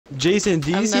Jason,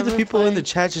 do you I've see the never people in the played.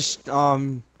 chat just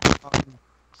Sorry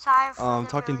for the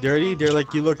talking noise. dirty? They're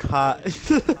like, you look hot.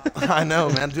 I know,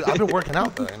 man. Dude, I've been working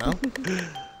out though, you know.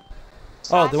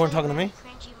 Sorry Oh, they weren't for talking to the me?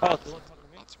 cringy Oh, mic. they weren't talking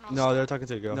to me? It's messed No, up. they're talking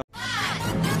to the girl. No. 4,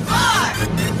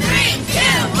 3, 2,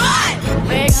 1.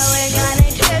 We're going on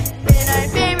a trip in our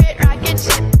favorite rocket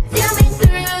ship, zooming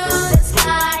through the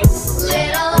sky,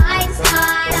 little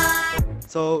Einstein.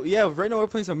 So yeah, right now we're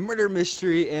playing some murder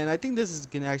mystery, and I think this is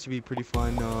gonna actually be pretty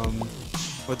fun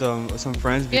with some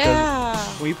friends because Yeah.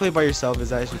 when you play by yourself,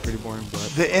 it's actually pretty boring.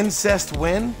 But The incest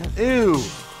win? Ew.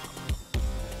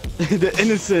 the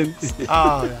innocence.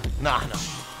 Oh, yeah. Nah, no.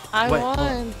 I Wait,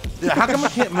 won. Yeah, how come I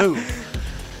can't move?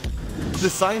 The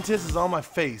scientist is on my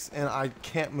face and I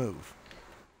can't move.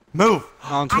 Move!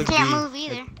 I Click can't B. move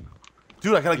either.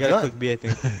 Dude, I got a You gotta gun. click B, I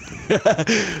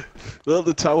think. Well,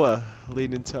 the tower,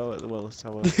 leaning tower, well, the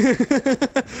tower.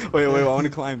 wait, I want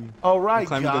to climb. All right,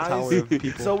 Climbing the guys. tower of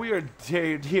people. So we are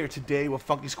here today with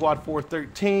Funky Squad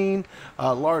 413,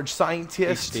 Large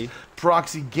Scientist, HD.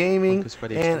 Proxy Gaming, Funky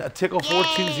Squad and HD. a Tickle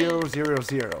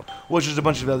 42000, which is a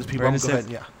bunch of other people. I'm gonna go ahead.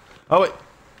 Innocent. Yeah. Oh wait,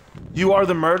 you are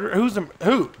the murderer.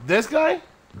 Who? This guy?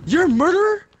 You're a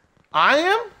murderer? I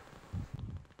am?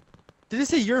 Did it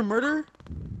say you're a murderer?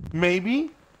 Maybe.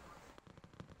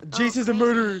 Jason's a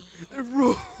murderer.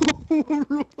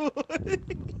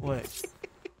 Wait.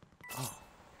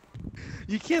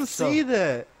 You can't So- say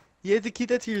that. You have to keep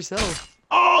that to yourself.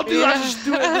 Oh, dude, I Yeah. just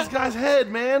threw it at this guy's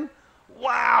head, man.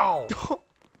 Wow.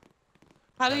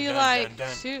 How do you Dun, like dun,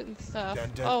 dun. shoot and stuff?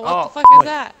 Dun, dun. Oh, what Oh, the fuck is wait.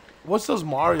 that? What's those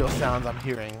Mario sounds I'm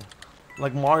hearing?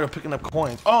 Like Mario picking up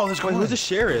coins. Oh, there's Wait, coins. who's the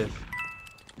sheriff?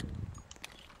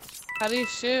 How do you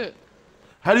shoot?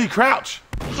 How do you crouch?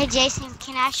 Hey Jason,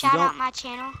 can I shout don't- out my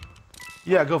channel?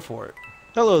 Yeah, go for it.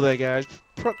 Hello there, guys.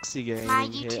 Proxy Gaming My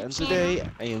here, YouTube and today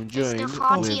I am is joined the with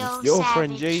 40-year-old your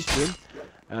friend savage. Jason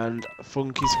and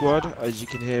Funky Squad, as you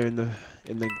can hear in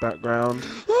the background.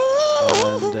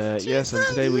 And yes, and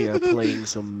today we are playing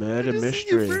some murder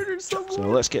mystery. So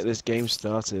let's get this game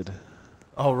started.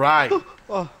 All right.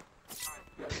 Oh.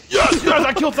 Yes,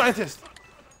 I killed scientist.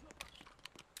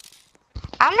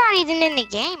 I'm not even in the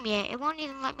game yet. It won't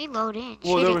even let me load in.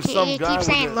 Well, Shit, there was it some keeps guy with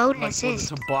saying a, load and like, with a assist.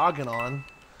 toboggan on.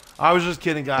 I was just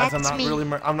kidding, guys. That's I'm not me. really.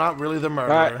 I'm not really the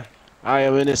murderer. Right. I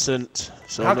am innocent,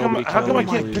 so How come? nobody How come I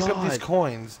me, can't please. pick up these God.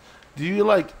 coins? Do you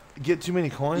like get too many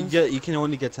You coins? can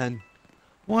only get 10.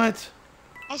 What?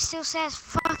 It still says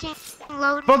fucking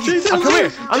load. Funky, and come here.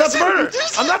 assist. I'm not the murderer.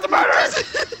 I'm not the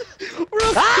murderer.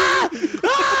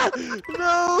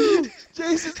 No!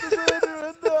 Jason's the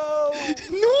murderer, no!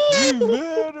 You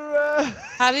murderer!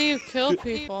 How do you kill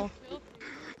people?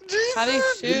 How do you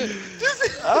shoot?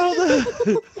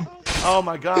 Oh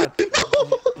my God.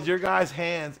 Your guy's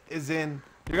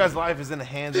your guy's life is in the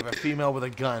hands of a female with a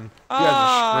gun. You Oh, guys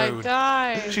are I screwed.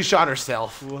 died. She shot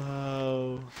herself.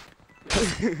 Wow.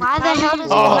 Why the hell does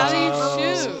Oh. How do you load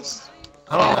and shoot? assist?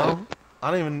 I don't know.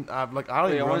 I don't even. I don't Wait,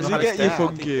 even I wanna know how to get you, stab.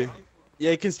 Funky.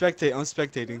 Yeah, you can spectate. I'm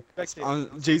spectating.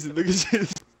 Jason, look at Jason.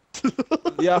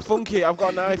 Yeah, Funky, I've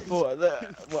got a knife for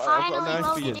that. Well, I've got a Finally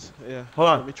knife for you. loaded. Yeah. Hold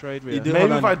on. Let me trade with You you. do- Maybe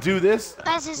Hold if on. I do this,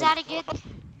 Buzz, is that a good?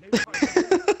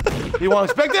 he won't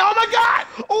expect it. Oh my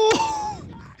God! Oh!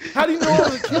 How do you know I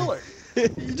was a killer?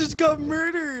 You just got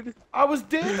murdered. I was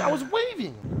dead. I was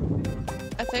waving.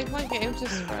 I think my game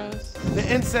just froze. The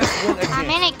incest went I'm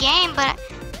again. in a game, but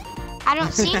I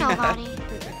don't see nobody.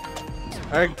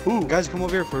 Alright, Ooh. guys, come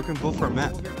over here for we can vote for a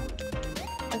map.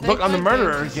 I think Look, I'm the my game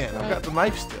murderer just again. I've froze. got the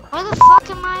knife still. Where the fuck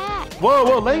am I at?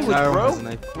 Whoa, language, Everyone bro. has a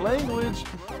knife. Language.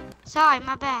 Sorry,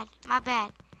 my bad. My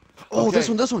bad. Oh, Okay. this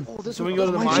one. So we can go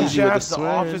to the Mine mine shaft. shaft, the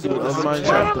office, The go to the mine mine shaft,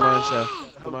 shaft. the mine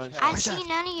shaft, the mine shaft. I see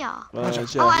none of y'all. Mine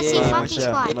shaft. Oh, I see mine Funky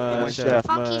shaft, Squad. Mine shaft,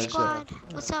 Funky mine Squad.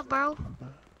 shaft. What's up, bro?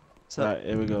 Right,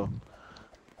 here we go.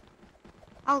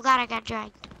 Oh god, I got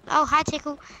dragged. Oh, hi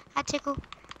Tickle. Hi Tickle.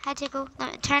 Hi Tickle. No,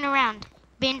 turn around.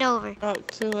 Bend over. Oh,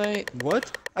 too late.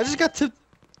 What? I just got tipped.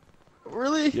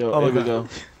 Really? Yo, Oh my here we God. go.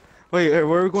 Wait, where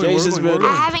are we going? Jason's Where are we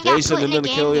going? I haven't got Jason, put I'm in the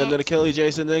gonna kill game you, I'm yet. gonna kill you,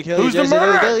 Jason, I'm gonna kill you, Who's the Jason, I'm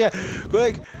gonna murderer? kill you.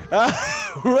 Quick!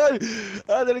 Run!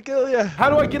 I'm gonna kill you. How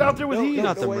do I get out there with No, heat? You're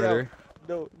not the way murderer.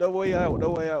 No way out, no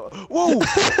way out. Whoa!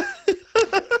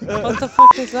 What the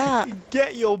fuck is that?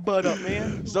 Get your butt up,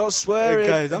 man. Stop Hey, swearing.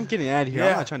 guys, I'm getting out of here.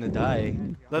 Yeah. I'm not trying to die.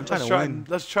 Let's trying to try. win.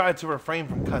 Let's try to refrain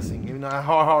from cussing. You know how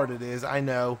hard it is. I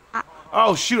know.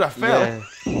 Oh shoot! I fell.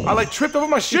 Yeah. I like tripped over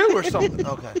my shoe or something.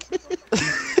 Okay.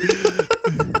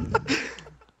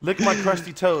 Lick my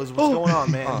crusty toes. What's going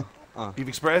on, man? Beef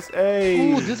Express.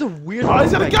 Hey. Ooh, this is a weird. Oh,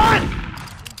 he's got a gun.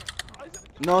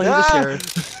 No, he's a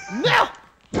sheriff. No.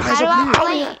 How do I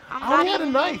play? How he had a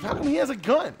knife? How come he has a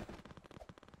gun?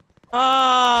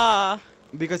 Ah,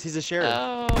 Because he's a sheriff.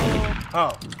 Oh,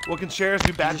 Oh, well, can sheriffs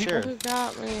be bad He's a people? sheriff. who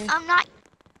got me? I'm not.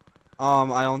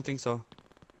 I don't think so.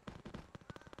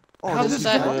 Oh, How this does is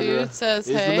That that- dude says,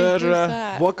 He's the hey, murderer. who's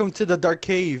that? Welcome to the dark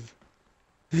cave.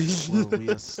 Well, we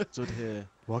are stood here.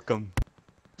 Welcome.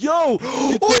 Yo!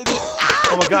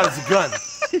 Oh my God, it's a gun.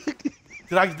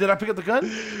 Did I pick up the gun?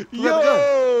 Who got the gun?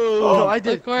 Oh, no, I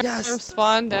did. Look where Yes. I'm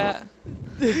spawned at.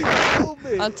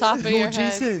 On top of No, your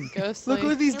Jason. head. Go Look sleep.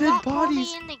 at these You dead won't pull bodies.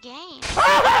 me in the game.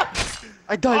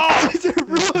 I died. Jason,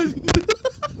 run.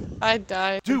 I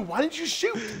died. Dude, why didn't you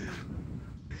shoot?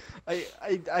 I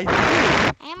did.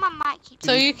 And my mic keeps.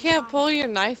 So you can't pull your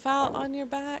knife out on your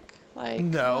back? Like, come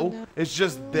on No, now. it's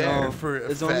just there No, for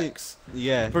it's only- effects.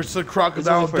 Yeah. For some It's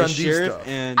crocodile only for a Dundee sheriff stuff.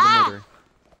 and the Ah! murder.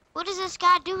 What is this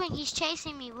guy doing? He's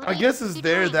chasing me. What I are guess you it's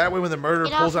there doing? that way when the murderer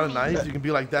Get pulls off out a me. knife, you can be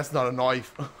like, that's not a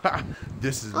knife.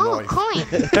 This is a Ooh, knife. coin.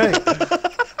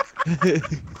 Hey,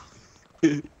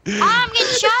 I'm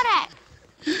getting shot at.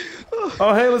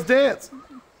 oh hey, let's dance.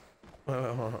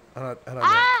 Hold on.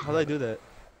 Ah! How do I do that?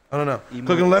 I don't know. Emotes.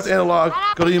 Click on the left analog, How'd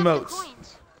I go to pick up the emotes.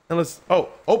 coins? And let's,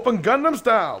 open Gundam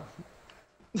style.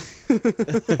 Open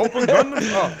Gundam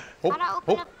style. How'd I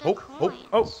open up the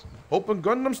coins? Open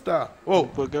Gundam style. Whoa.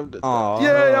 Aw.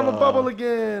 Yay, I'm a bubble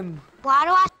again. Why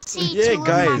do I see Yeah, two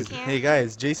guys. of my Hey, characters?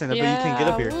 guys. Jason, I bet you can get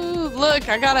up here. Woo, look,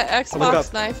 I got an look Xbox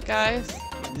up. knife, guys.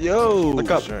 Yo! Look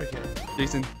up. Sure I can.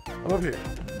 Jason. I'm up here.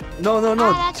 No, Oh, to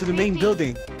that's the main creepy.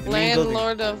 building. The main building.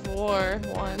 Landlord of War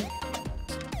 1. It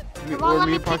Where won't let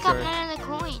me me and pick Parks up are. none of the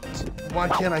coins. Why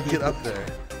can't I get up there?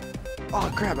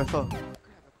 Oh crap! I fell.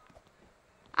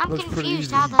 I'm Looks pretty confused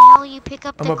easy. how the hell you pick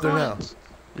up I'm the up there now. coins.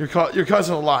 You're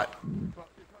cussing a lot.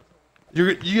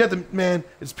 You have to, man.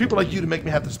 It's people like you to make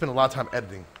me have to spend a lot of time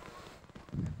editing.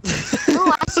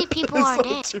 Ooh, I see people are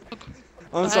dead.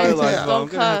 I'm sorry, Just Liza. don't I'm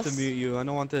gonna have to cuss. mute you. I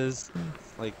don't want this,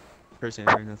 like, cursing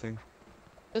or nothing.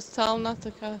 Just tell him not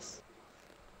to cuss.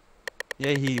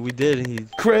 Yeah, we did.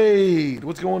 Crade,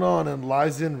 what's going on? And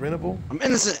Liza and Renable? I'm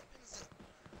innocent.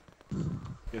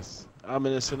 Yes, I'm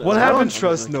innocent. What as well. I don't happenens-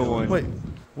 trust no one. Wait, what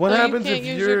Well, you happens can't if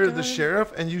use your you're the gun.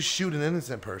 sheriff and you shoot an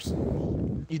innocent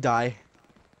person? You die.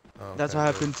 Oh, That's okay,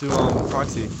 what good. happened to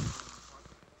Proxy.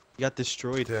 He got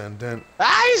destroyed. Dun dun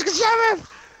Ah, he's the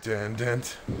sheriff! dun dun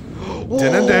Whoa!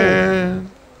 dun dun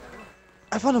dun.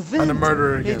 I found a vent. I'm the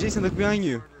murderer Hey, again. Jason, look behind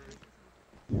you.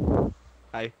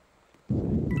 Hi.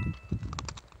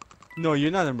 No,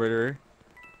 you're not a murderer.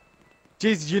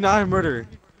 Jason, you're not a murderer.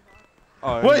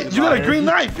 Oh, Wait, you got a liar. green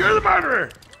knife. You're the murderer.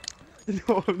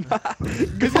 No, I'm not.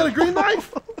 He's got a green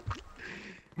knife.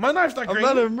 My knife's not I'm green.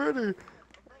 not a murderer.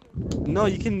 No,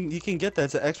 you can get that.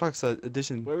 It's an Xbox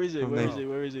edition. Where is it? Oh, Where nice. is it?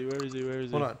 Where is it? Where is it? Where is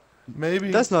it? Hold on.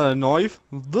 Maybe. That's not a knife.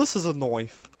 This is a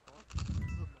knife.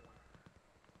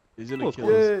 He's gonna Oh, kill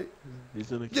us. Yay! He's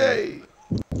gonna kill us. Yay!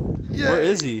 Yay! Where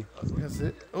is he? That's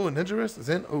it. Oh, a ninja wrist is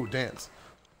in. Oh, dance.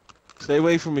 Stay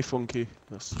away from me, Funky.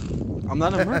 That's... I'm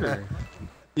not a murderer.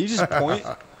 Did you just point?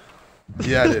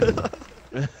 Yeah, I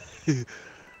did.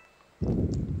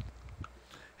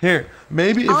 Here,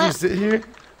 maybe if we sit here,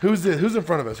 who's this? Who's in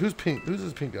front of us? Who's pink? Who's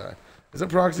this pink guy? Is that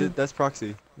Proxy? That's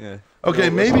Proxy. Yeah. Okay,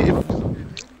 No,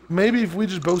 maybe if we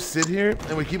just both sit here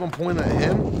and we keep on pointing at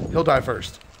him, he'll die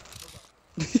first.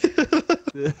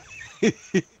 And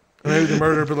maybe the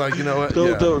murderer be like, you know what?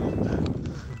 Yeah. Don't.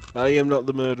 I am not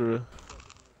the murderer.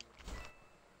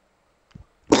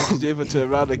 If I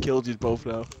turn around, I killed you both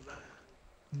now.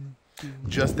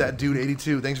 Just that dude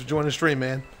 82. Thanks for joining the stream,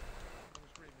 man.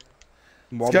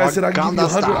 This This guy said I can give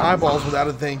you 100 eyeballs without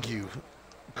a thank you.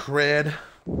 Cred.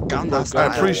 I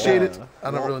appreciate it.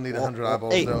 I don't really need 100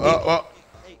 eyeballs Hey, though.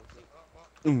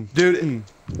 Mm, Dude,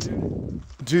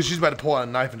 dude, she's about to pull out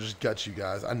a knife and just gut you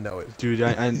guys. I know it. Dude,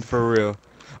 I for real.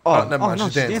 Oh, never mind. no,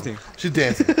 she's dancing. She's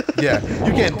dancing. Yeah,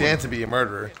 you can't dance and be a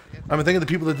murderer. I mean, think of the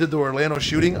people that did the Orlando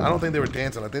shooting. I don't think they were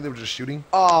dancing. I think they were just shooting.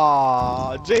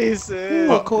 Aw, Jason.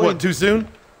 What? Too soon?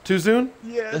 Too soon?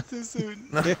 Yeah, too soon.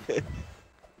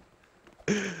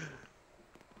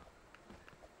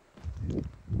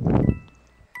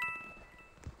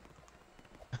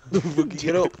 Funky,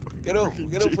 get up! Get up!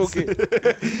 Get up, Funky!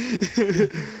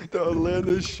 The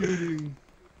Orlando shooting.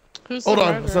 Who's Hold the on,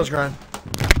 murderer? the sun's crying.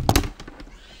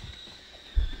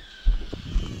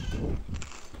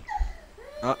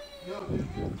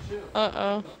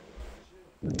 Uh-oh.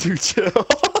 Dude, chill.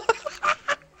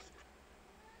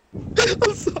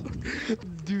 I'm sorry.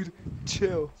 Dude,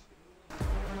 chill.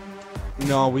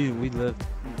 No, we lived.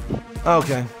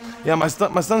 Okay. Yeah, my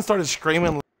son started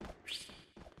screaming.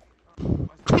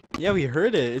 Yeah, we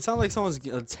heard it. It sounded like someone's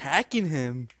attacking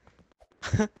him.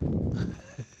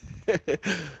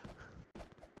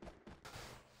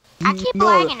 I keep No,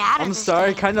 lagging out of I'm this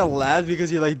sorry, game. kind of laughed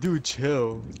because you're like, dude,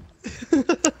 chill.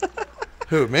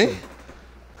 Who, me?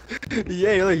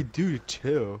 Yeah, you're like, dude,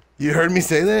 chill. You heard me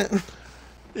say that?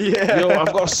 Yeah. Yo,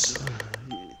 I've got.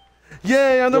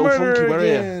 Yay, I'm the Yo, murderer Funky, where are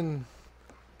ya? again.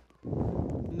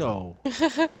 No.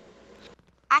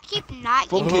 I keep not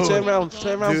Funky, getting turn in the around, game.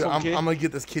 turn around, Dude, I'm Funky. gonna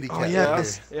get this kitty cat. Oh, yeah. right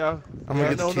Yes. here. Yeah. I'm gonna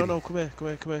get no, this no, kitty. no, come here, come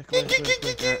here, come here, come here, come here,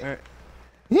 come here. Alright,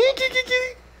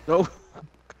 alright. No.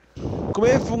 Come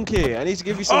here, Funky. I need to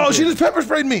give you something. Oh, she just pepper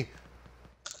sprayed me.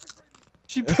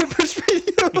 She pepper sprayed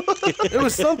you. It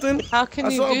was something. How can I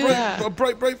you saw do a that?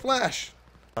 bright flash.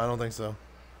 I don't think so.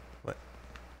 What?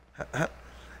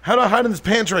 How do I hide in this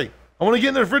pantry? I want to get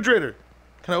in the refrigerator.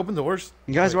 Can I open doors?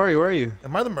 Guys, where are you? Where are you?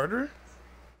 Am I the murderer?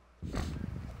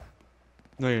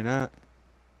 No, you're not.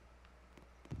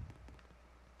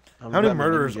 How many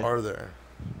murderers are there?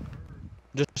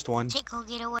 Just one. Tickle,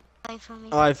 get away from me.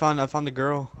 Oh, I found the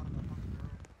girl.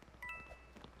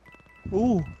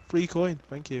 Ooh, free coin.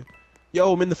 Thank you.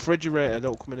 Yo, I'm in the refrigerator.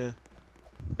 Don't come in here.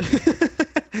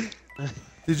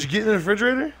 Did you get in the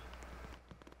refrigerator?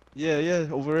 Yeah, yeah,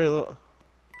 over here. Look.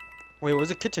 Wait, where's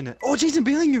the kitchen at? Oh, Jason,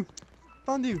 behind you.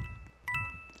 Found you.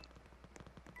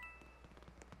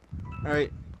 All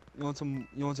right. You want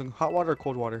some hot water or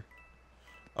cold water?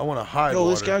 I want to hide. Yo,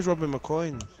 water. this guy's robbing my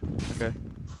coins. Okay.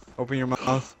 Open your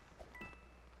mouth.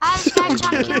 Ah, this guy's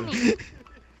trying to kill me.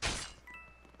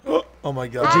 Oh my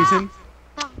god. Jason,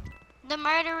 The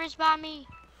murderer's by me.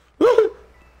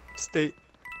 stay.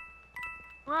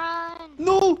 Run.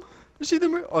 No. Is she the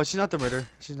murder? Oh, she's not the murder.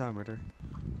 She's not a murder.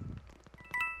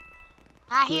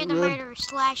 I hear the Run. murderer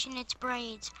slashing its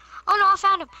braids. Oh no, I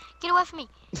found him. Get away from me.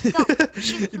 Go.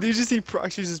 Shoot. Did you just see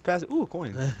Proxy just pass? Ooh, a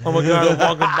coin. Oh my god. I'm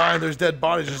walking by and there's dead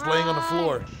bodies just laying on the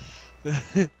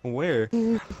floor. Where?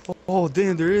 Oh,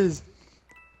 damn, there is.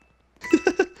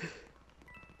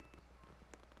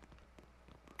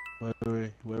 Where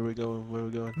are we going? Where are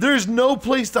we going? There's no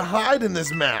place to hide in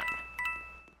this map.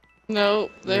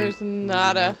 Nope, there's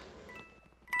nada.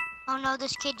 Oh no,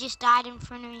 this kid just died in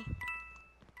front of me.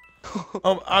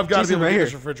 I've got to be Jason, able to right get here.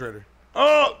 this refrigerator.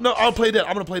 Oh no, I'll play dead.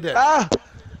 I'm gonna play dead. Ah!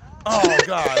 Oh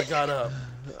god, I got up.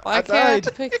 Why can't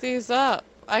I pick these up?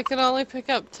 I can only pick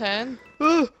up 10.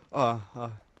 I'm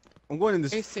going in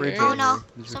this Are you serious? refrigerator. Oh no,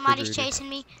 This somebody's refrigerator. chasing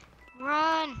me.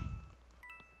 Run.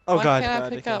 Oh Why god. can't I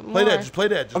pick up more? Play dead. Just play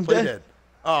dead. Just I'm play dead. dead.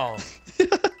 Oh.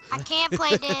 I can't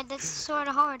play dead. That's sort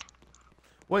of hard.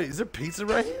 Wait, is there pizza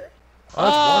right here? Oh,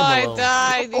 I watermelon.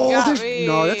 died. You Oh, got there's me.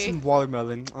 no, that's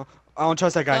watermelon. I don't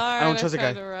trust that guy. I don't trust that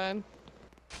tried guy. to run.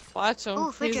 Watch him. Ooh,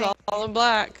 He's refrigerator. all in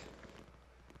black.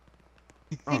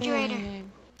 Refrigerator.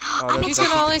 Dang. Oh, I'm You that's can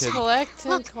inside. only kid. collect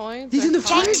 10 Look, coins. he's or in the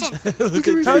cards. Jason, Look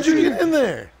at How'd you get in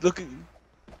there? Look at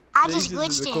I just Jason's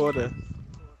glitched in the in. corner.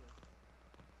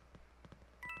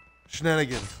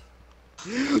 Shenanigans.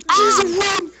 Jason,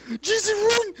 run! Jason,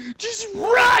 run! Jason,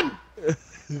 run!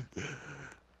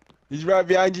 He's right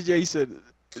behind you, Jason.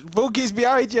 Funky's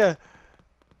behind you.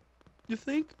 You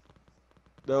think?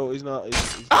 No, he's not.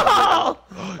 He's Oh!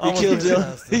 he Almost killed got him.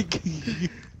 past him.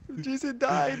 Jason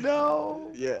died.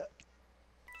 No. Yeah.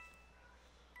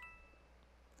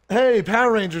 Hey,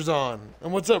 Power Rangers on.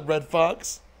 And what's up, Red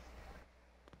Fox?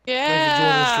 Thanks for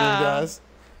joining the stream, Yeah. guys.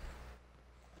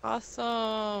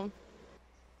 Awesome.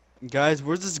 Guys,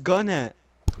 where's this gun at?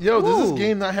 Yo, does Ooh. this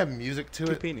game not have music to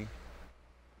Keep it? painting.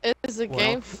 It is a Well,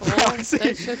 game full. Proxy,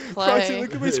 They should Proxy, play.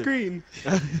 look at my screen.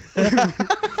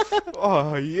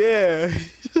 Oh yeah.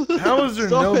 How is there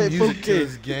Stop no it, music Funky. to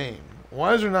this game?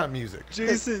 Why is there not music?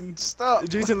 Jason, Stop.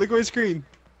 Jason, look at my screen.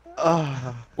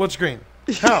 Ah. What screen?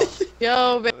 How?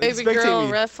 Yo, baby Spectate girl,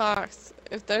 me. Red Fox.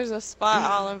 If there's a spot,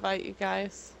 I'll invite you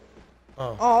guys.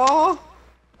 Oh. Aw.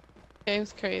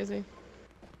 Game's crazy.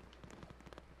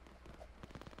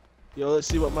 Yo, let's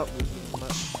see what map.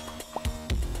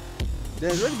 Damn,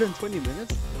 it's already been 20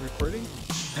 minutes of recording.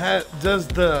 Does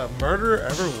the murderer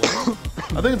ever win?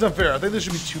 I think it's unfair. I think there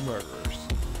should be two murderers.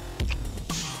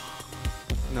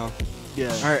 No.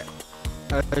 Yeah. Alright.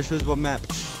 Alright, shows what map.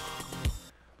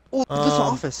 Oh, this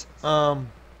office.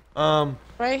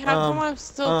 Right? How come I'm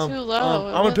still too low?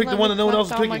 It I'm gonna wouldn't pick the let one me that no one else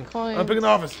is collect all my picking. I'm picking the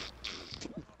coins. office.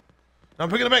 I'm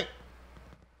picking the bank.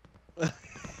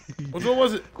 Which one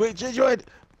was it? Quick, join.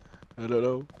 I don't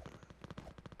know.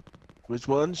 Which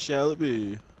one shall it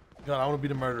be? God, I want to be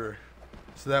the murderer.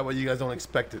 So that way you guys don't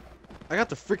expect it. I got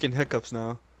the freaking hiccups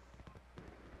now.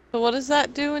 So what does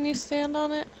that do when you stand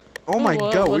on it? Oh my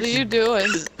What- god. What we are you should- doing?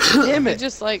 Damn You it.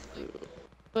 just like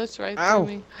glitch right Ow.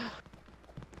 through me.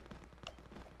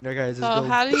 Yeah, guys, So let's go.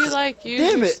 how do you like use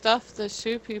Damn your it. stuff to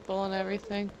shoot people and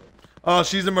everything? Oh,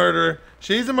 she's a murderer.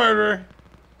 She's a murderer.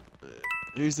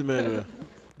 Who's the murderer?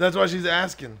 That's why she's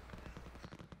asking.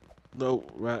 No,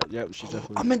 right, yep, she's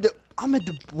definitely. I'm at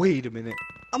the. Wait a minute.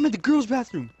 I'm at the girls'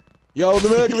 bathroom. Yo, the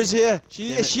murderer's here. She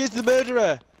Damn it. is the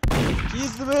murderer. She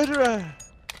is the murderer.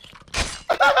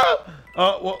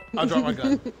 Well, I dropped my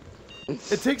gun.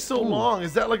 It takes so long.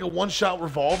 Is that like a one-shot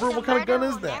revolver? The What kind of gun murderer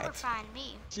is will never that? find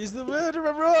me. She's the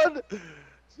murderer, run!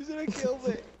 She's gonna kill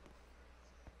me.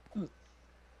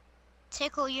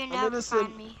 Tickle, you I'm never innocent.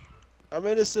 find me. I'm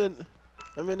innocent.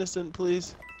 I'm innocent,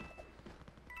 please.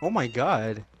 Oh my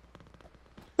god.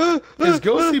 Is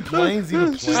Ghosty Plains even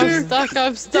I'm playing? stuck,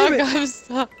 I'm stuck, I'm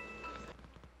stuck.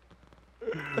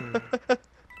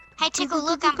 Hey, Tickle,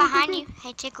 look, I'm behind you.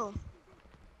 Hey, Tickle.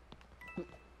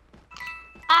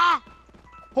 Ah!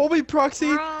 Hold me, Proxy.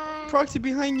 Run. Proxy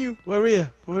behind you. Where are you?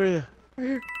 Where are you? Right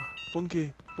here.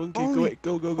 Funky, Follow go, me.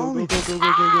 go, go, go, Follow go, me. go, go,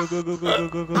 go, go, go, go,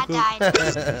 go, go, I go.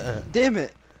 died. Damn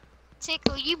it.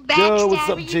 Tickle, you Yo, backstabber. what's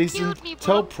up, You Jason? killed me,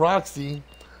 Tell bro. Proxy.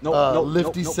 No,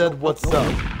 Lifty said, "What's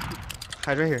up?"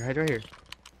 Hide right here. Hide right here.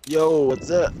 Yo, what's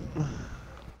up?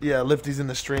 Yeah, Lifty's in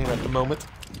the stream at the moment,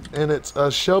 and it's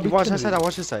Shelby. You watch that Kennedy. side. I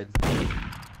watch this side.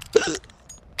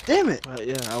 Damn it. Right,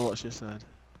 yeah, I'll watch this side.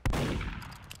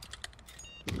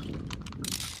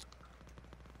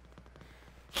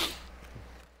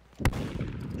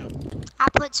 I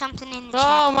put something in the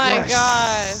Oh chat. my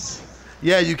Yes. god.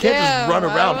 Yeah, you can't Damn, just run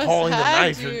I around almost hauling the had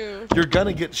knife. you. You're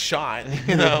gonna get shot,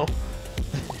 you know.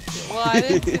 Well, I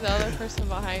didn't see the other person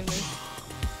behind me.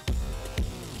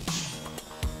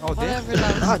 Oh damn. Whatever,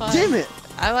 that was Ah, fun. damn it.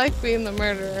 I like being the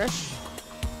murderer.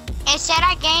 It said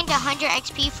I gained 100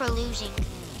 XP for losing.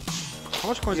 How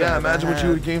much coins? Yeah, I imagine what you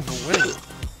would gain for winning.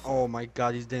 Oh my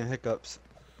god, these damn hiccups.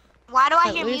 Why do I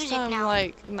At hear least music I'm now?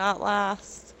 like not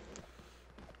last.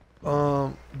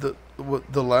 The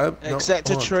lab. No, Accept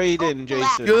a hold on. trade in, Oh,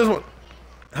 Jason. Yeah, this one.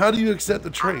 How do you accept the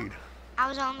trade? I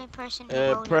was the only person who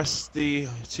voted. Press the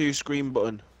 2 screen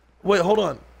button. Wait, hold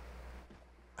on.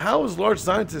 How is large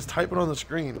scientist typing on the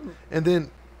screen and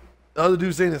then the other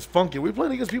dude saying it's funky? We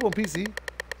playing against people on PC?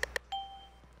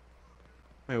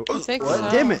 Wait, I think what?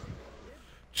 so. Damn it.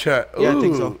 Chat. Yeah, I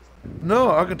think so. Ooh.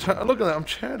 No, I can look at that. I'm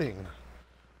chatting.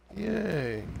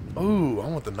 Yay. Ooh, I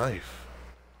want the knife.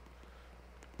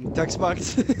 Text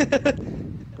box.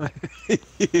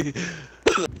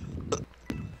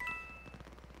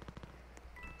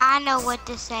 I know what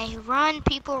to say. Run,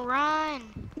 people, run.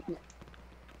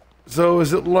 So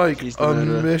is it like He's the a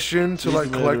murderer. mission to He's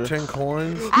like the collect murderer. 10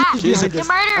 coins? Ah, Jesus. the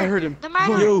murderer. I heard him. The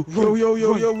murderer. Yo, yo, yo,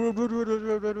 yo, run. yo, run, run, run,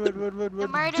 run, run, run, run, run, The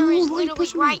run. murderer Dude, is why you literally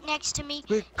pushing me? right next to me.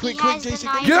 Quick, quick, He quick, has the Jason,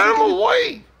 knife. get Get him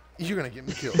away! You're gonna get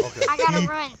me killed. Okay. I gotta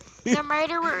run. The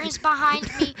murderer is behind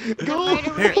me. The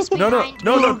murderer Here. is No, behind me.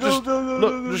 no. Just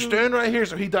look. Just stand right here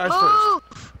so he dies Move.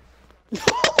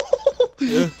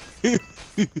 first.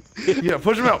 Yeah,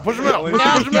 push him out. Push him out. God Push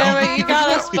God him damn out. it, you got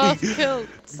us both killed.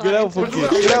 Get out, Sorry. Funky.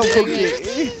 Get out, Dang Funky.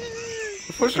 it.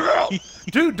 Push him out.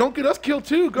 Dude, don't get us killed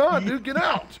too. God, dude, get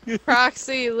out.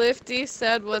 Proxy Lifty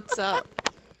said what's up.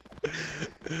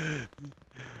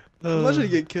 I'm not gonna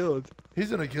get killed. He's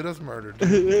gonna get us murdered.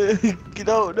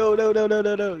 No, no, no, no, no,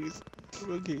 no, no.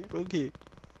 Funky, Funky.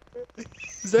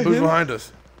 Is that Who's him? behind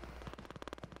us?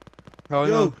 Oh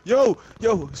Yo, no. yo,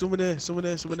 yo, someone there, someone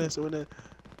there, someone there, someone there.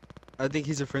 I think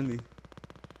he's a friendly.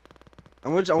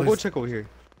 I'm gonna go Please. check over here.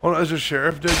 Hold on, is the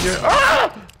sheriff dead yet?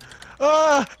 Ah!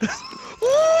 Ah!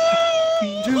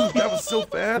 Dude, that was so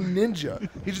bad. Ninja.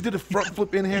 He just did a front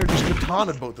flip in here and just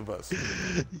katanaed both of us.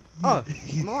 Oh,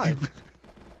 I'm alive.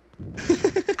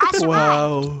 I survived.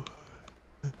 Wow.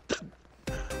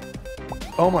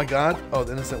 Oh my god. Oh,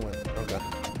 the innocent win. Okay.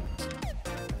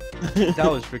 That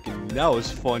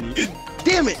was funny.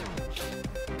 Damn it!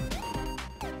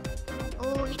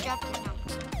 Oh, he dropped his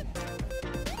number.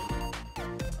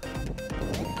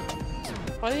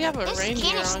 Why do you have a This reindeer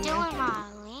kid is on still you? in my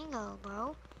lingo,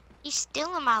 bro. He's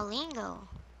still in my lingo.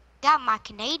 Got my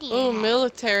Canadian. Oh, hat.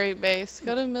 military base.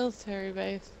 Go to military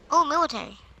base. Oh,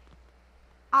 military.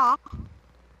 Oh.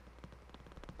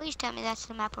 Please tell me that's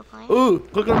the map we're playing. Ooh,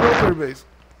 click on military base.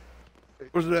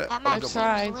 Where's it at? That Oh, map come seems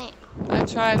tried. lit. I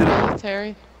tried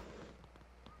military.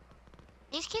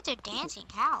 These kids are dancing.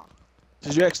 How?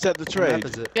 Did you accept the What map trade?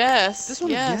 is it? Yes. This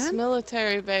one yes, again?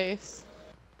 military base.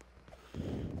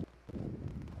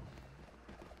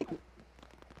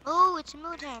 Oh, it's a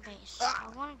military base. I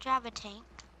want to drive a tank.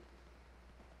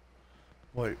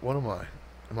 Wait, what am I?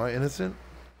 Am I innocent?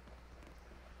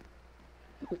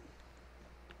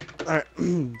 Alright,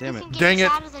 damn You it. can get Dang it.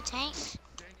 inside of the tank.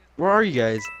 Where are you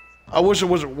guys? I wish I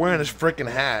wasn't wearing this freaking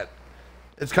hat.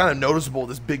 It's kind of noticeable,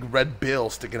 this big red bill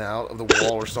sticking out of the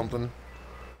wall or something.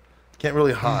 Can't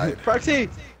really hide. Proxy!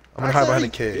 I'm gonna hide behind a Proxy!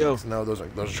 cage. Yo. No, those are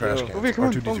trash Yo. cans. Over here, come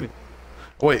on, R2D2. follow me.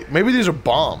 Wait, maybe these are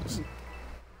bombs.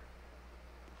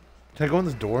 Can I go in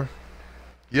this door?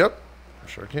 Yep. I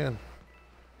sure can.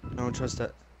 I don't trust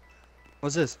that.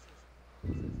 What's this?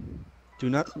 Do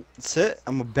not sit.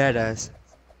 I'm a badass.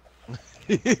 I'm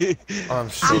I'm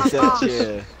so a boss.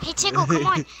 Yeah. Hey, Tickle, come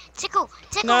on. Tickle,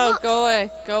 No, look. go away.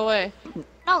 Go away.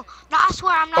 No, I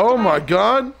swear I'm not Oh the my murderer.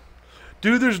 god.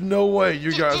 Dude, there's no way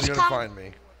you guys are just gonna come. find me.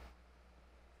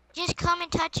 Just come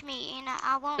and touch me, and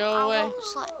I won't. Go away.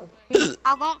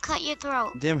 I won't cut your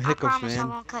throat. Damn I hiccups, promise I man.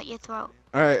 won't cut your throat.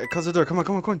 All right, close the door. Come on,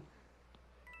 come on, come on.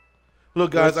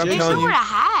 Look, guys, I'm There's telling nowhere you, to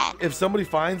hide. if somebody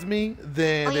finds me,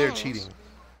 then Oh, yeah, they're there is. cheating.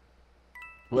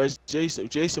 Where's Jason?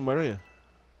 Jason, where are you?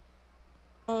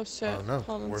 Oh shit. I don't know.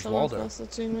 Hold on, Where's someone's Waldo?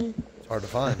 messaging me. It's hard to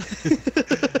find.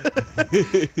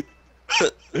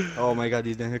 Oh my god,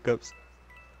 these damn hiccups.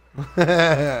 You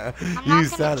gonna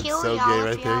sounded kill so y'all gay if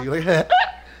right there. y'all- You're like,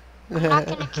 I'm not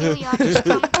gonna kill y'all. Just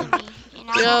come to me, and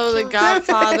I Yo, won't the kill you.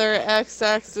 Godfather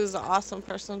XX is an awesome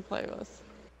person to play with.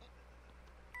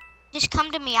 Just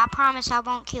come to me. I promise I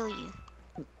won't kill you.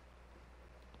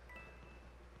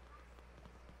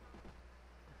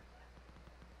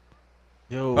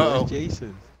 Yo, Uh-oh. where's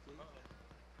Jason?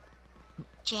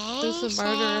 There's a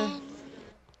murderer. Jason,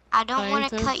 I don't want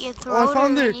to Scientist. cut your Oh, throat I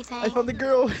found or her. anything. I found the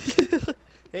girl.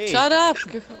 Hey. Shut up.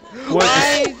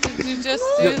 Why did you just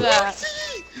do that?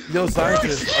 yo,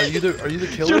 scientist, are you the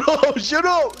killer? Shut up! Shut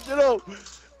up! Shut up!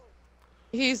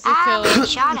 He's the I'm killer. being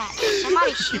shot at.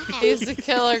 Somebody's shooting at me. He's the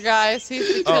killer, guys.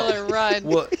 He's the Oh, killer. Run.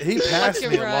 Well, he passed Fucking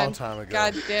me a run. long time ago.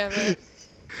 God damn it.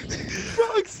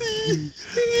 Roxy.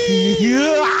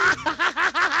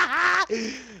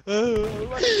 Oh,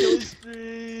 I'm on a kill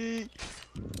streak.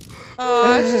 Oh,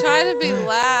 I was trying to be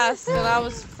last and I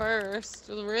was first.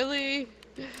 Really?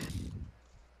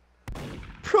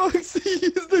 Proxy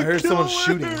is the I heard someone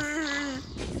shooting.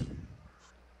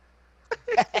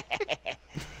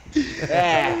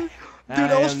 Dude,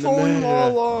 I was following him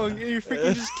all along, and you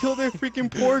freaking just killed that freaking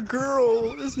poor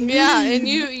girl. It's me. Yeah, and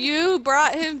you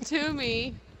brought him to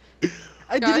me.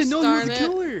 I gosh didn't know he was darn the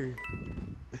it.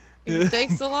 killer.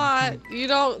 Thanks a lot. You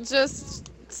don't just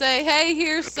say, hey,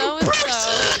 here's so and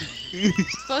so. You're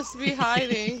supposed to be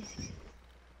hiding.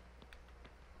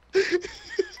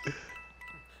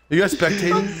 You guys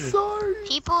spectating? I'm sorry.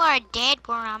 People are dead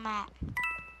where I'm at.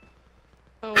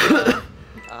 Oh well.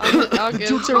 I'll get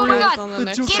jokes you are guys real. on the The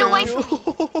next jokes Get are away round.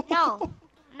 from me. No.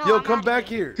 No, Yo, I'm come not back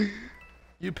here. here.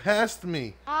 You passed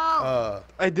me. No.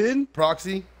 I did?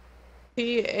 Proxy.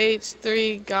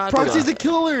 PH3 God. Proxy's the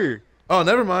killer. Oh,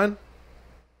 never mind.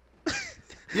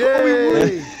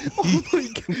 Yay! Oh my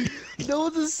god. That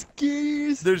was the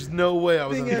scariest. There's no way I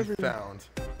was Thing gonna be ever. found.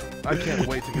 I can't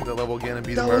wait to get that level again and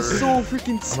be the That murderer. was so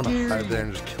freaking I'm gonna hide scary. there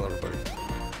and just kill everybody.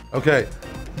 Okay,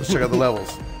 let's check out the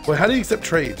levels. Wait, how do you accept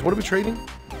trades? What are we trading?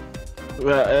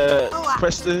 Well,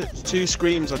 press the 2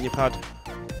 screens on your pad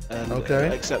and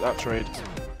Okay. accept that trade.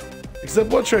 Accept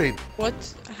what trade? What?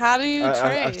 How do you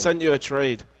trade? I've sent you a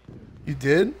trade. You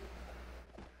did?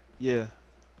 Yeah.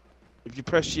 If you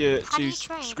press your How do 2 you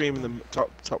trade? screen in the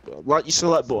top, like your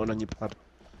select button on your pad.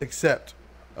 Accept.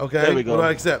 Okay. There we go. What do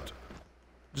I accept?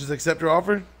 Just accept your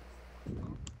offer?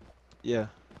 Yeah.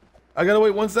 I gotta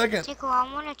wait 1 second. Tickle, I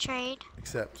want to trade.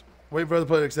 Accept. Wait for other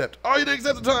player to accept. Oh, you didn't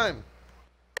accept the time.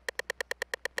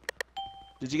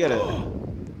 Did you get it?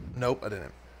 Nope, I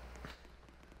didn't.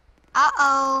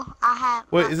 Uh-oh. I have...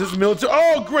 Wait, is this military?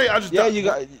 Oh, great! I just Yeah, died. you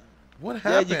got. What Yeah,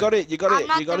 happened? you got it. You got I'm it.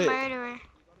 not You got the it. murderer.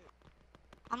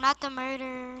 I'm not the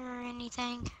murderer or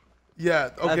anything. Yeah.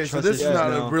 Okay, so trust this is issues not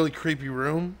now. a really creepy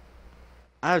room.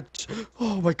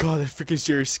 Oh my god, that freaking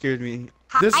sheriff scared me.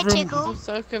 This Hi, room- I'm Tickle.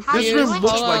 so confused. This room Hold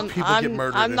looks on. like people get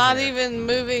murdered I'm in not here. even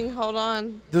moving. Hold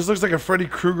on. This looks like a Freddy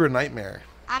Krueger nightmare.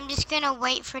 I'm just gonna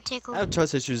wait for Tickle. I have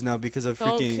trust issues now because of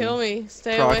Don't freaking. kill me.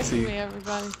 Stay away Proxy. from me,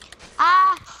 everybody.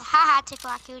 Haha, Tickle,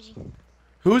 I killed you.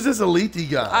 Who's this elite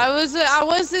guy? I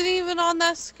wasn't even on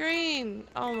that screen.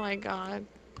 Oh my god.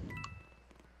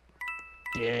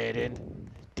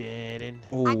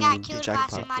 Oh, I got the killed by jackpot.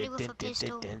 somebody with a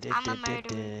pistol. I'm a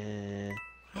murderer.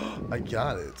 I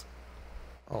got it.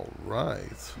 All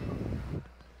right.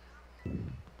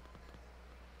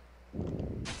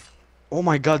 Oh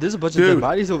my god, there's a bunch of Dude. dead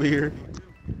bodies over here.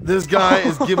 This guy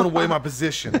is giving away my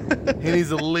position. He needs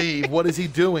to leave. What is he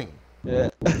doing? Yeah.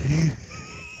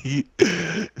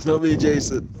 It's not me,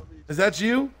 Jason. Is that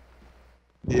you?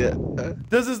 Yeah.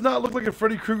 Does this not look like a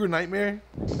Freddy Krueger nightmare?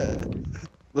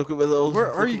 Look at my little.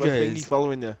 Where are look you at my thingy guys?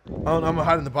 following you? Oh, I'm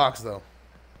hiding in the box though.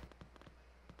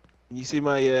 You see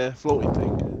my floating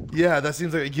thing? Yeah, that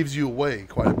seems like it gives you away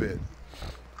quite a bit.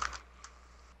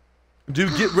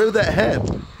 Dude, get rid of that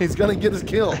head. He's gonna get us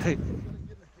killed.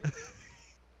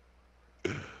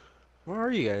 Where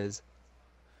are you guys?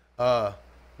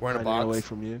 We're in a Hiding box. away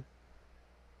from you.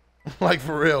 Like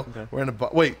for real. Okay. We're in a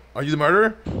box. Wait, are you the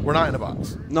murderer? We're not in a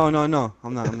box. No, I'm not.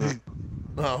 I'm not.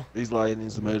 No. He's lying.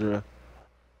 He's the murderer.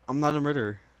 I'm not a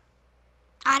murderer.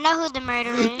 I know who the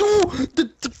murderer is. No,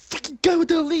 the fucking guy with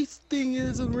the lace thing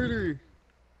is a murderer.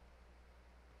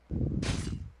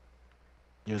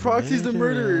 You're Proxy's the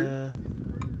murderer.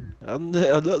 I'm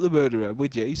not the murderer. I'm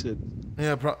with Jason.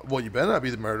 Yeah, well, you better not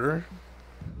be the murderer.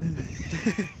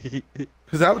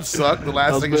 Because that would suck. The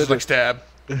last was thing is just murder. like stab.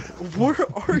 Where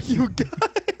are you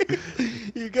guys?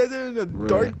 You guys are in a We're-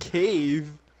 dark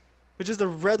cave, which is a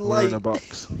red We're light. in a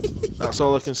box. That's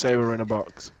all I can say. We're in a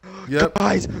box. Yep.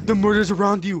 Guys, the murder's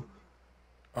around you.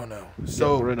 Oh no. So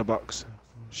So, we're in a box.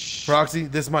 Shh. Proxy,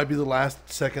 this might be the last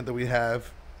second that we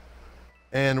have.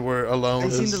 And we're alone. I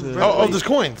seen There's, the uh, red Oh, light. there's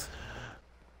coins.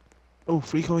 Oh,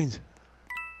 3 coins.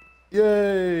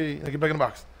 Yay. Now get back in the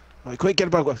box. Right, quick, get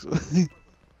a box.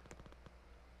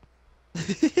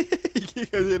 You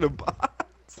guys are in a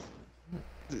box.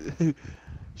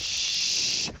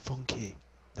 Shh, Funky.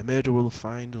 The murderer will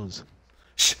find us.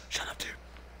 Shh, shut up, dude.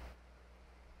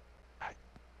 Right.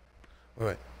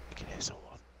 Wait. I can hear someone.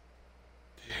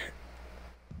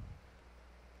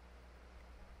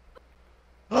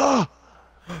 Ah!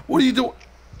 What are you doing?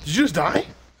 Did you just die?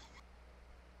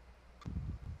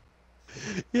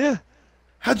 Yeah.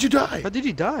 How'd you die? How did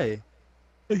he die?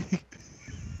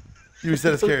 You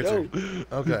said his character.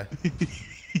 Okay.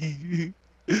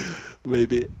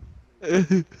 Maybe.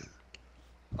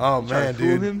 Oh Trying man, to fool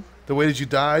dude. him? The way that you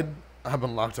died, I've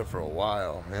been locked up for a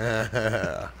while.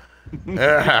 Yeah.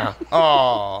 Yeah.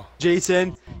 Oh.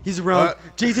 Jason, he's around. What?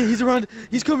 Jason, he's around.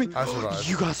 He's coming. I survived.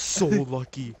 You got so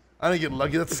lucky. I didn't get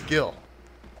lucky. That's skill.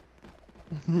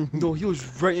 No, he was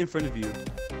right in front of you.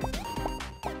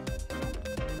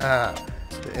 Ah.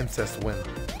 The incest win.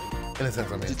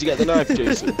 Innocence, I mean. Did you get the knife,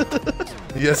 Jason?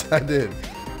 Yes, I did.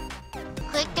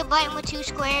 Click the button with 2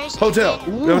 squares. Hotel.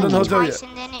 And then We haven't done hit hotel twice, yet.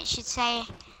 and then it should say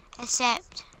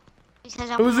accept. Because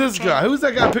I'm Who's on this train. guy? Who's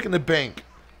that guy picking the bank?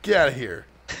 Get out of here.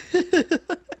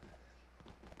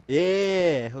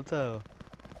 Yeah, hotel.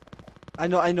 I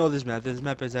know this map. This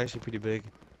map is actually pretty big.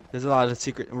 There's a lot of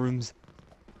secret rooms.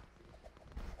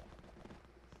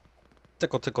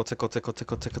 Tickle, tickle, tickle, tickle,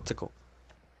 tickle, tickle, tickle.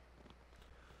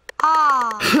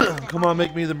 Oh. Come on,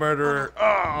 make me the murderer.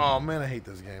 Oh man, I hate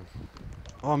this game.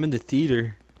 Oh, I'm in the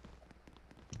theater.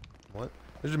 What?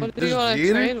 There's What do there's you want to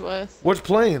theater? trade with? What's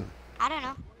playing? I don't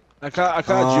know. I can't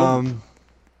jump.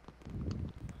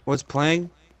 What's playing?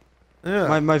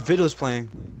 Yeah. My video's playing.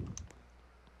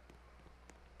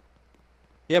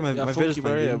 Yeah, my Yeah, video's Funky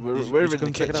playing. Mario, dude. we're, You should- we're you in should the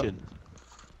come check it out. kitchen.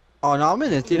 Oh no, I'm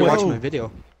in the theater Whoa. watching my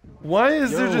video. Why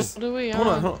is there Yo. just? What are we Hold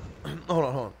on, on? hold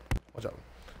on. Watch out.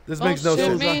 This Don't makes no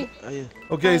shoot sense. me. Oh, yeah.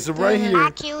 Okay, so right damn it. here,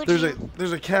 I killed you.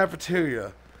 there's a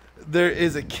cafeteria. There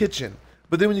is a kitchen.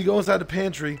 But then when you go inside the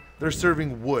pantry, they're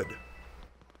serving wood.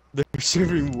 They're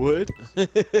serving wood. Wait,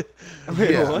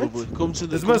 Yeah. what? Probably. Come to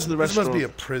the, This come must to the this restaurant. must be a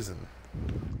prison.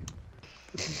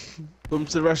 Come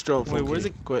to the restaurant, Wait, Funky. where's the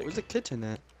Quick. where's the kitchen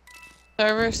at?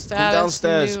 Server status.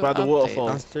 downstairs new by the update. waterfall.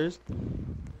 Downstairs.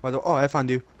 Oh, I found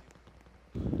you.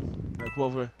 Right, come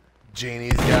over.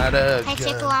 Janie's got a Hey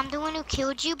Tickle, gun. I'm the one who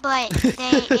killed you, but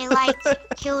it like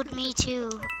killed me too.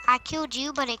 I killed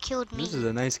you, but it killed me. This is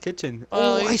a nice kitchen.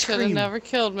 Well, Oh, you ice should have cream. never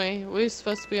killed me. We were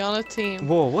supposed to be on a team.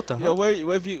 Whoa, what the Yo, hell? where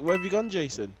have you gone,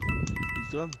 Jason?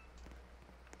 He's gone.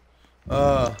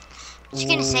 I'm just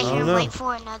gonna sit I here don't and know. wait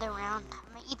for another round.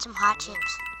 I'm gonna eat some hot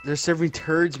chips. They're serving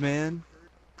turds, man.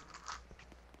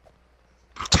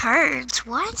 Turds?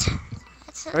 What?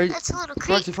 Alright, That's a little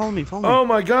creepy. Roxy, follow me, follow me. Oh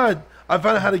my god! I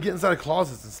found out how to get inside of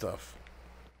closets and stuff.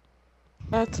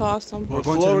 That's awesome. We're What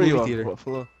going to the floor are you movie on? theater. What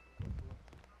floor?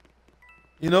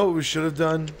 You know what we should have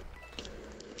done?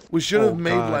 We should have Oh,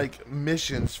 made God. like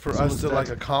missions for us Someone's to dead. like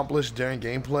accomplish during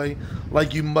gameplay.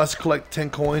 Like you must collect 10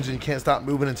 coins and you can't stop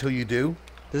moving until you do.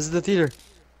 This is the theater.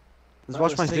 Let's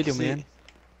watch my Let's take a video, man. seat.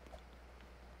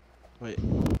 Wait.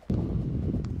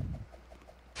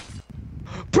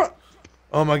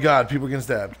 Oh my god, people getting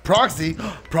stabbed. Proxy!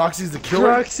 Proxy's the killer.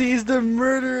 Proxy's the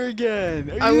murderer again.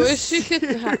 Are I you wish you could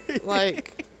serious?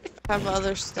 like have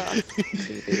other stuff.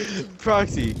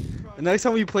 Proxy. The next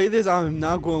time we play this, I'm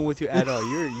not going with you at all.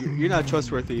 You're not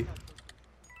trustworthy.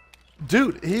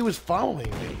 Dude, he was following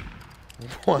me.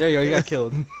 What? There you go. You got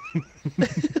killed.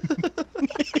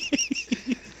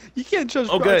 You can't trust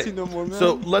Okay, Proxy no more, man.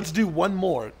 so let's do one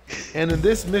more. And in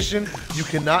this mission, you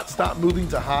cannot stop moving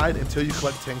to hide until you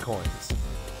collect 10 coins.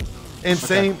 And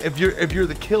same if you're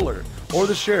the killer or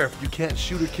the sheriff, you can't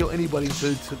shoot or kill anybody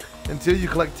until you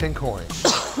collect 10 coins.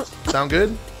 Sound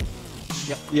good?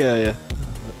 Yeah.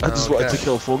 I just wanted to Okay.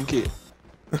 kill Funky.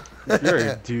 You're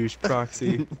a douche,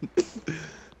 Proxy.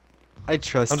 I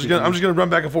trust I'm just gonna run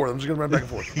back and forth. Everyone run back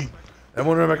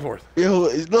and forth. Yo,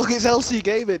 look, it's LC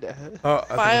Gaming. Oh,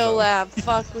 Biolab.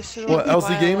 Fuck, we should. What?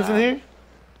 LC Game is in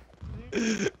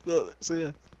here? Look, so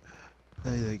yeah.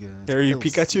 There you go. Harry LC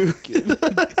Pikachu.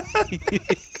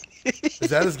 Is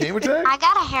that his gamer tag? I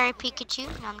got a hairy Pikachu.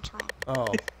 No, I'm just playing. Oh.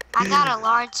 I got a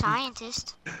large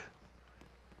scientist.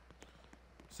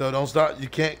 So don't stop. You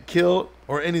can't kill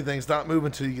or anything. Stop moving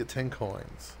until you get 10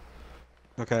 coins.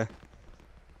 Okay.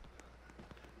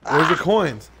 Where's your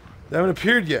coins? They haven't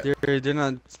appeared yet. They're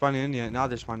not spawning in yet. Now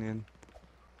they're spawning in.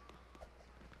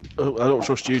 Oh, I don't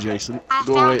trust you, Jason. I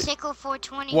Go found away. Tickle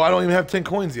 420. Well, I don't even have 10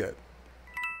 coins yet.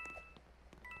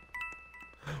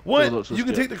 What? No, look, You can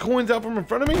let's take the coins out from in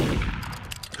front of me?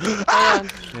 Hold on.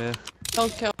 Yeah.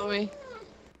 Don't kill me.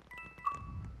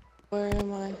 Where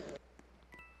am I?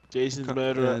 Jason's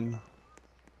murderer. And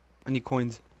I need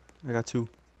coins. I got 2.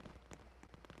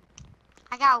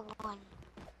 I got 1.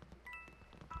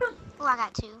 Oh, I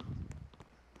got 2.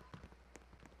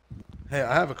 Hey,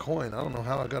 I have a coin. I don't know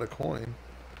how I got a coin.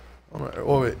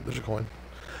 Oh wait, there's a coin.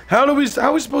 How are we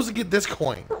supposed to get this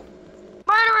coin?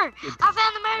 Murderer! I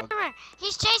found the murderer!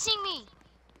 He's chasing me!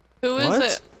 Who is What?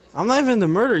 it? I'm not even the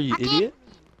murderer, you I can't- idiot.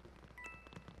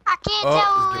 I can't Oh, tell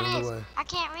he's who getting it is. away. I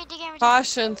can't read the game.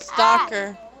 Caution,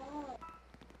 stalker.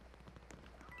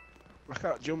 I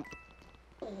can't jump.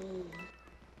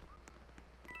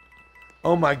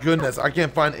 Oh my goodness, I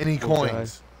can't find any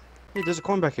coins. Hey, there's a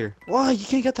coin back here. Why? You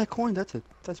can't get that coin. That's it.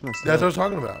 That's messed That's what I up. was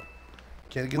talking about.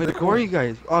 Can't get Wait, the where are you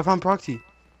coin. guys? Oh, I found Proxy.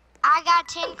 I got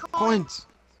 10 coins.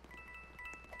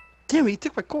 Damn it, you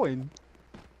took my coin.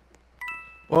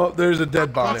 Well, there's a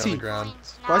dead body on Proxy. the ground.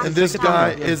 Coins. Why Now And Stay this here.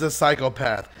 guy Yeah. is a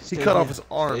psychopath. He Stay cut off here. his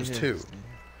arms Stay too.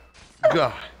 here.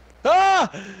 God.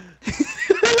 Ah!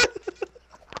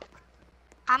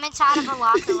 I'm inside of a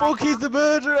locker right Fuck, he's now. the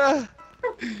murderer!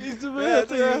 He's the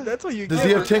murderer! That's what you Does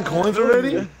he have 10 coins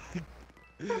already?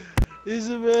 He's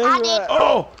the I murderer! did.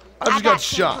 Oh! I just got 10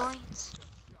 shot. coins.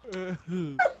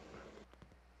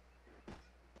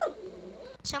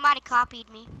 Somebody copied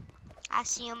me. I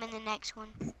see him in the next one.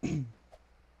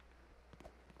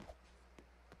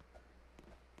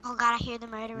 Oh god, I hear the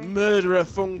murderer. Murderer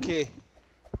Funky!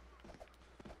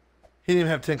 He didn't even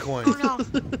have 10 coins. Oh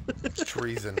no. It's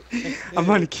treason. I'm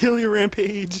on a kill your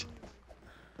rampage.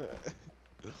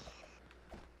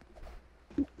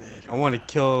 I want to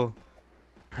kill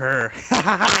her.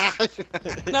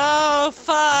 No,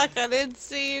 fuck. I didn't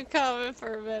see you coming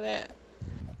for a minute.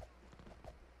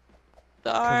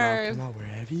 Darn. Come on,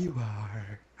 wherever you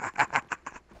are.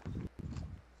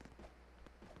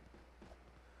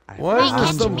 Why is there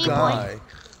catching some me, boy. guy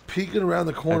peeking around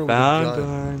the corner with a Found gun?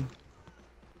 one.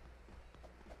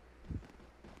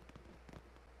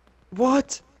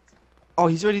 What? Oh,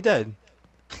 he's already dead.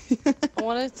 I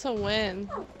wanted to win.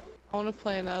 I want to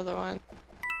play another one.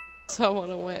 So I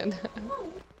want to win.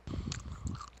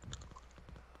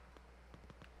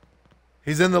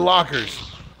 He's in the lockers.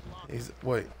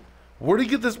 Wait. Where'd he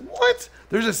get this? What?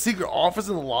 There's a secret office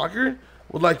in the locker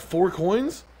with like 4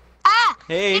 coins? Ah!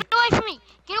 Hey. Get away from me!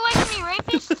 Get away from me,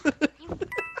 rapist!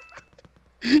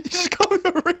 You just called me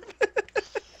a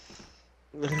rapist.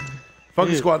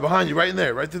 Funky Yeah. Squad behind you, right in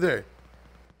there, right through there.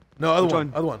 No, other Which one,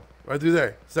 one? other one, right through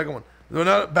there. Second one. No,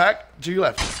 no, back to your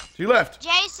left. To your left.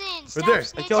 Jason, stop Right there.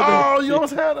 snitching. killed him. Oh, you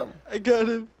almost had him. I got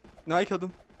him. No, I killed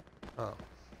him. Oh.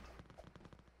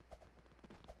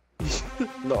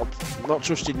 Not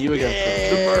trusting you again.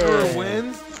 The murderer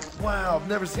wins? Wow, I've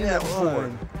never seen that before.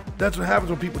 won. That's what happens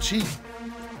when people cheat.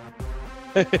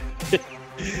 I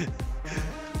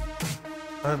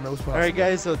don't know what's possible. Alright,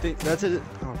 guys, so that's it.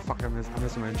 Oh, fuck, I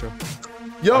missed my intro.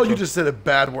 Yo, you just said a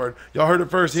bad word. Y'all heard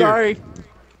it first here.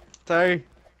 Sorry.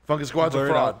 Funky Squad's a Blur it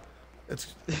fraud. out. It's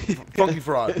Funky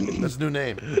Fraud. That's a new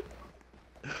name.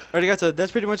 Alright, guys, so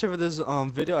that's pretty much it for this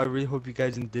video. I really hope you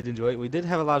guys did enjoy it. We did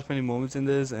have a lot of funny moments in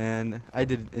this, and I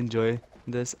did enjoy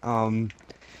this.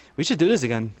 We should do this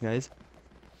again, guys.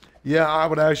 Yeah, I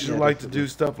would actually Yeah, like to definitely. do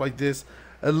stuff like this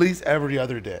at least every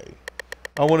other day.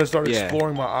 I want to start Yeah.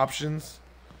 exploring my options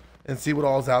and see what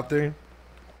all's out there.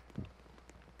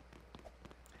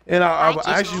 And I just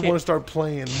actually can't- want to start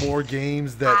playing more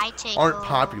games I that take aren't over.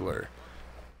 popular.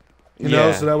 You know,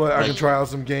 Yeah. so that way I can Three, try out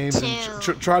some games and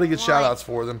two, try to get one. shout outs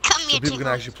for them Come so here, people can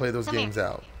Tickle. actually play those Come here. games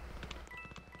out.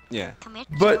 Yeah. Come here,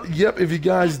 But Tickle. yep, if you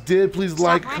guys did, please Stop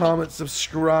like, running. comment,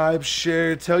 subscribe,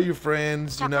 share, tell your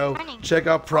friends, Stop you know, running. check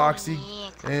out Proxy Yeah,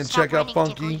 come and stop check out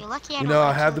running, Tickle. Funky. You're lucky I You don't know, I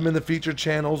like have you. them in the featured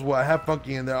channels. Well, I have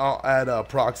Funky in there. I'll add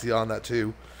Proxy on that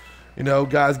too. You know,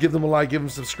 guys, give them a like, give them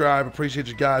a subscribe. Appreciate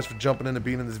you guys for jumping in and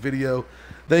being in this video.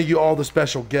 Thank you all the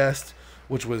special guests.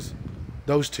 which was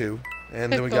those two,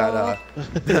 and then we got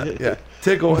yeah,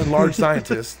 Tickle and Large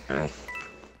Scientist.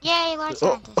 Yay, large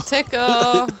scientist.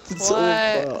 Tickle. So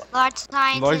What? Large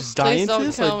scientist. Large Please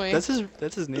don't scientist? kill Like, me.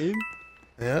 that's his name?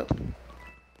 Yeah.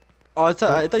 Oh, I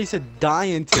thought you said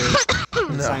scientist.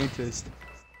 No. Scientist.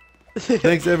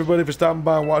 Thanks everybody for stopping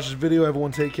by and watching this video.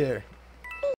 Everyone take care.